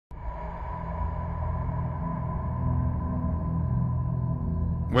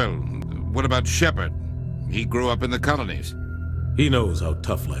Well, what about Shepard? He grew up in the colonies. He knows how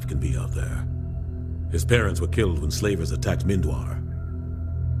tough life can be out there. His parents were killed when slavers attacked Mindoir.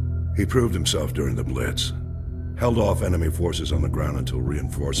 He proved himself during the Blitz. Held off enemy forces on the ground until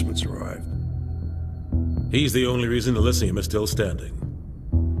reinforcements arrived. He's the only reason Elysium is still standing.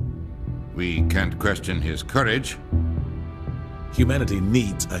 We can't question his courage. Humanity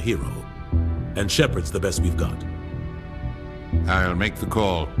needs a hero, and Shepard's the best we've got. I'll make the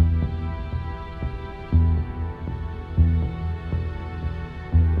call.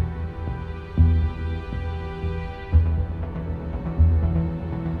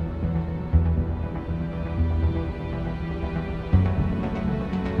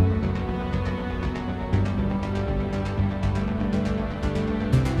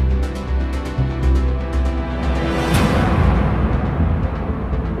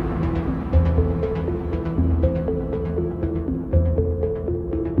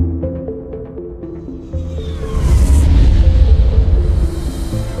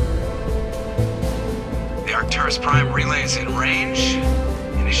 Prime relays in range.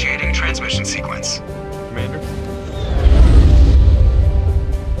 Initiating transmission sequence. Commander?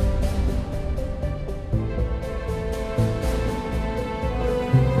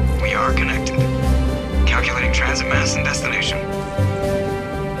 We are connected. Calculating transit mass and destination.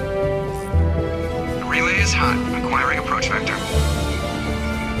 The relay is hot. Acquiring approach vector.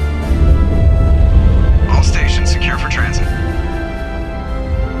 All stations secure for transit.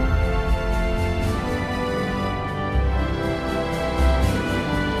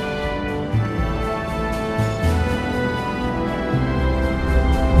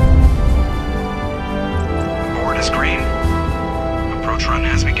 Run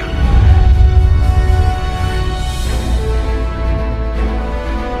has begun.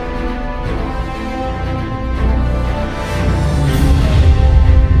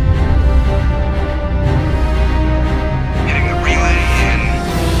 Hitting the relay in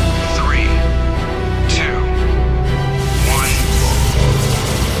 3, 2,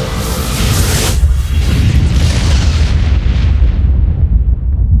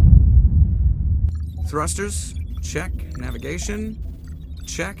 1. Thrusters, check. Navigation,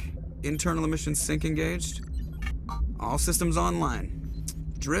 check. Internal emissions sync engaged. All systems online.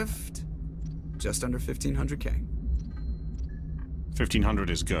 Drift, just under 1,500K. 1,500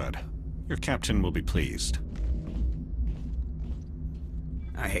 is good. Your captain will be pleased.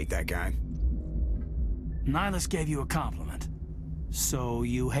 I hate that guy. Nihilus gave you a compliment. So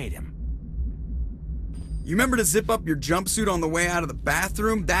you hate him. You remember to zip up your jumpsuit on the way out of the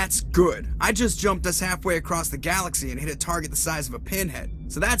bathroom? That's good. I just jumped us halfway across the galaxy and hit a target the size of a pinhead.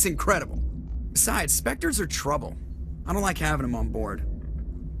 So that's incredible. Besides, Spectres are trouble. I don't like having them on board.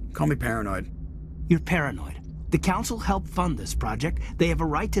 Call me paranoid. You're paranoid. The Council helped fund this project. They have a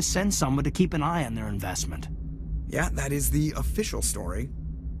right to send someone to keep an eye on their investment. Yeah, that is the official story.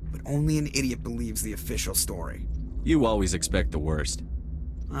 But only an idiot believes the official story. You always expect the worst.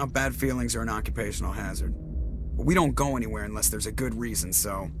 Well, bad feelings are an occupational hazard. But we don't go anywhere unless there's a good reason,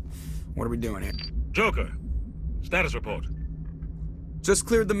 so... what are we doing here? Joker, status report. Just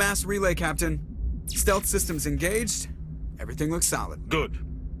cleared the mass relay, Captain. Stealth systems engaged. Everything looks solid. Good.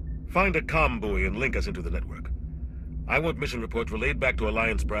 Find a comm buoy and link us into the network. I want mission reports relayed back to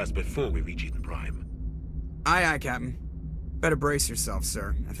Alliance Brass before we reach Eden Prime. Aye, aye, Captain. Better brace yourself,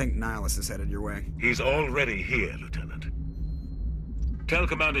 sir. I think Nihilus is headed your way. He's already here, Lieutenant. Tell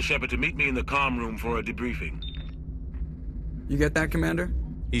Commander Shepard to meet me in the comm room for a debriefing. You get that, Commander?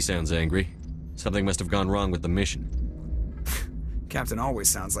 He sounds angry. Something must have gone wrong with the mission. Captain always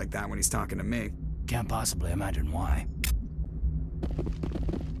sounds like that when he's talking to me. Can't possibly imagine why.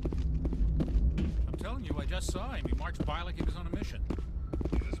 I'm telling you, I just saw him. He marched by like he was on a mission.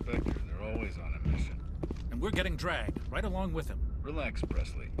 He's a Spectre. They're always on a mission. And we're getting dragged, right along with him. Relax,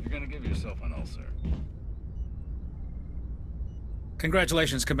 Presley. You're gonna give yourself an ulcer.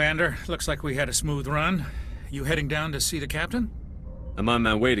 Congratulations, Commander. Looks like we had a smooth run. You heading down to see the captain? I'm on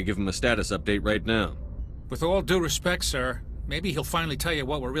my way to give him a status update right now. With all due respect, sir, maybe he'll finally tell you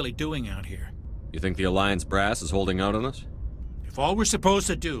what we're really doing out here. You think the Alliance brass is holding out on us? If all we're supposed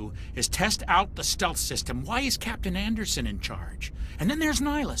to do is test out the stealth system, why is Captain Anderson in charge? And then there's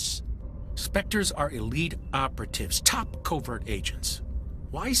Nihilus. Spectres are elite operatives, top covert agents.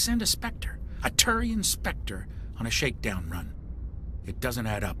 Why send a Spectre, a Turian Spectre, on a shakedown run? It doesn't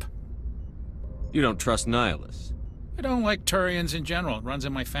add up. You don't trust Nihilus? I don't like Turians in general. It runs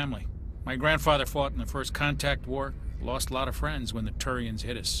in my family. My grandfather fought in the First Contact War. Lost a lot of friends when the Turians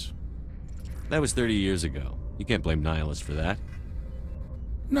hit us. That was 30 years ago. You can't blame Nihilus for that.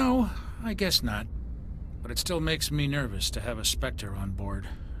 No, I guess not. but it still makes me nervous to have a Spectre on board,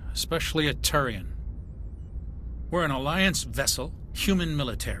 especially a Turian. We're an Alliance vessel, human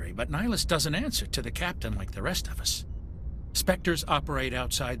military, but Nihilus doesn't answer to the captain like the rest of us. Spectres operate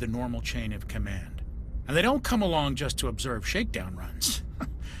outside the normal chain of command, and they don't come along just to observe shakedown runs.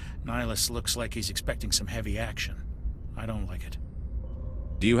 Nihilus looks like he's expecting some heavy action. I don't like it.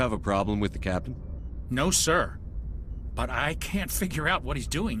 Do you have a problem with the captain? No, sir. But I can't figure out what he's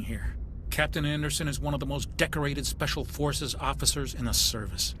doing here. Captain Anderson is one of the most decorated Special Forces officers in the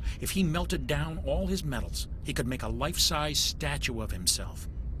service. If he melted down all his medals, he could make a life-size statue of himself.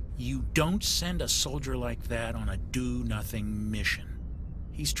 You don't send a soldier like that on a do-nothing mission.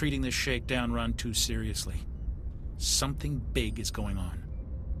 He's treating this shakedown run too seriously. Something big is going on.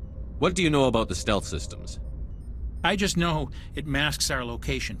 What do you know about the stealth systems? I just know it masks our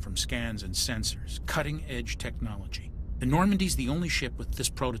location from scans and sensors. Cutting-edge technology. The Normandy's the only ship with this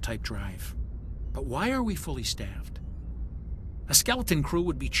prototype drive. But why are we fully staffed? A skeleton crew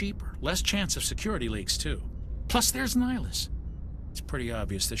would be cheaper, less chance of security leaks too. Plus there's Nihilus. It's pretty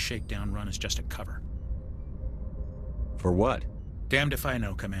obvious this shakedown run is just a cover. For what? Damned if I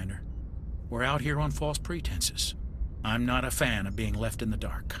know, Commander. We're out here on false pretenses. I'm not a fan of being left in the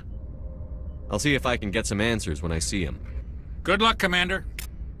dark. I'll see if I can get some answers when I see him. Good luck, Commander.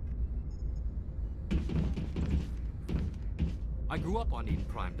 I grew up on Eden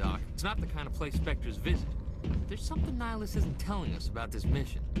Prime, Doc. It's not the kind of place Spectres visit. There's something Nihilus isn't telling us about this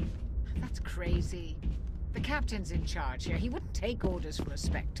mission. That's crazy. The captain's in charge here. He wouldn't take orders from a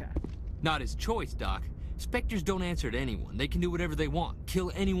Spectre. Not his choice, Doc. Spectres don't answer to anyone. They can do whatever they want.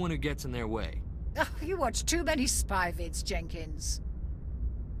 Kill anyone who gets in their way. Oh, you watch too many spy vids, Jenkins.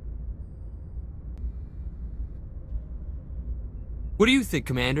 What do you think,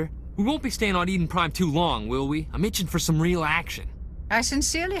 Commander? We won't be staying on Eden Prime too long, will we? I'm itching for some real action. I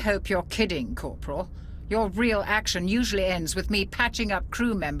sincerely hope you're kidding, Corporal. Your real action usually ends with me patching up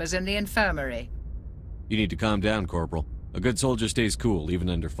crew members in the infirmary. You need to calm down, Corporal. A good soldier stays cool, even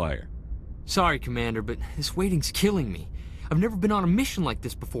under fire. Sorry, Commander, but this waiting's killing me. I've never been on a mission like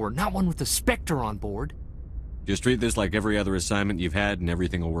this before, not one with a Spectre on board. Just treat this like every other assignment you've had and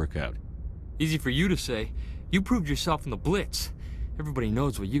everything will work out. Easy for you to say. You proved yourself in the Blitz. Everybody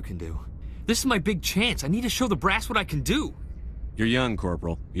knows what you can do. This is my big chance. I need to show the brass what I can do. You're young,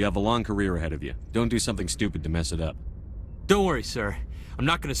 Corporal. You have a long career ahead of you. Don't do something stupid to mess it up. Don't worry, sir. I'm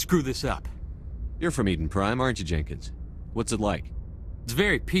not gonna screw this up. You're from Eden Prime, aren't you, Jenkins? What's it like? It's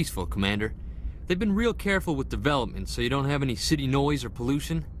very peaceful, Commander. They've been real careful with development, so you don't have any city noise or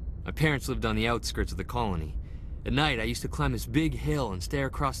pollution. My parents lived on the outskirts of the colony. At night, I used to climb this big hill and stare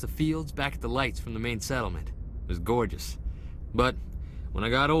across the fields back at the lights from the main settlement. It was gorgeous. But when I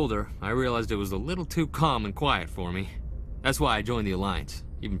got older, I realized it was a little too calm and quiet for me. That's why I joined the Alliance.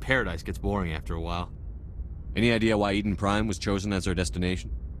 Even Paradise gets boring after a while. Any idea why Eden Prime was chosen as our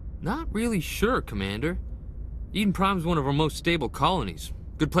destination? Not really sure, Commander. Eden Prime's one of our most stable colonies.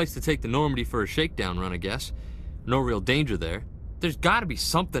 Good place to take the Normandy for a shakedown run, I guess. No real danger there. There's gotta be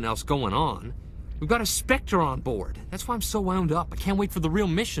something else going on. We've got a Spectre on board. That's why I'm so wound up. I can't wait for the real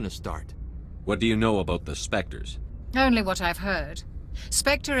mission to start. What do you know about the Spectres? Only what I've heard.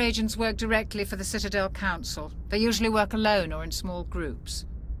 Spectre agents work directly for the Citadel Council. They usually work alone or in small groups.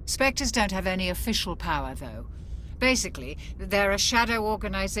 Spectres don't have any official power, though. Basically, they're a shadow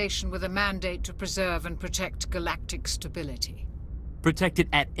organization with a mandate to preserve and protect galactic stability. Protect it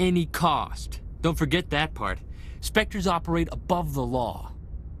at any cost. Don't forget that part. Spectres operate above the law.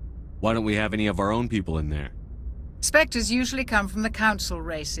 Why don't we have any of our own people in there? Spectres usually come from the Council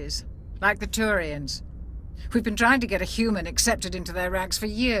races, like the Turians. We've been trying to get a human accepted into their ranks for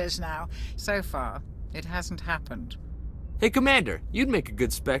years now. So far, it hasn't happened. Hey, Commander, you'd make a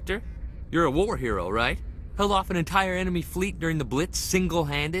good Spectre. You're a war hero, right? Held off an entire enemy fleet during the Blitz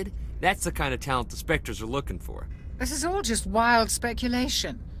single-handed? That's the kind of talent the Spectres are looking for. This is all just wild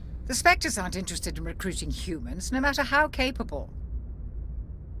speculation. The Spectres aren't interested in recruiting humans, no matter how capable.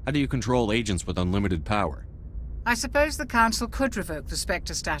 How do you control agents with unlimited power? I suppose the Council could revoke the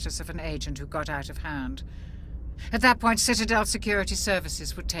Spectre status of an agent who got out of hand. At that point, Citadel Security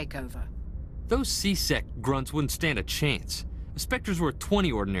Services would take over. Those C-Sec grunts wouldn't stand a chance. The Spectres were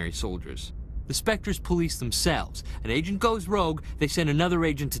 20 ordinary soldiers. The Spectres police themselves. An agent goes rogue, they send another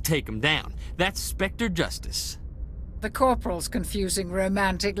agent to take him down. That's Spectre justice. The Corporal's confusing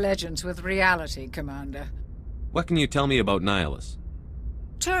romantic legends with reality, Commander. What can you tell me about Nihilus?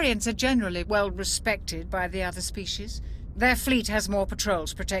 Turians are generally well respected by the other species. Their fleet has more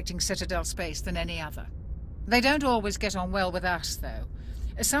patrols protecting Citadel space than any other. They don't always get on well with us, though.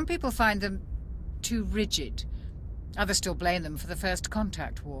 Some people find them too rigid. Others still blame them for the First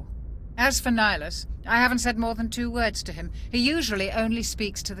Contact War. As for Nihilus, I haven't said more than 2 words to him. He usually only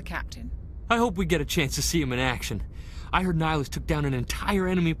speaks to the captain. I hope we get a chance to see him in action. I heard Nihilus took down an entire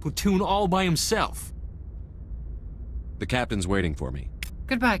enemy platoon all by himself. The captain's waiting for me.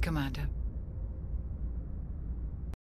 Goodbye, Commander.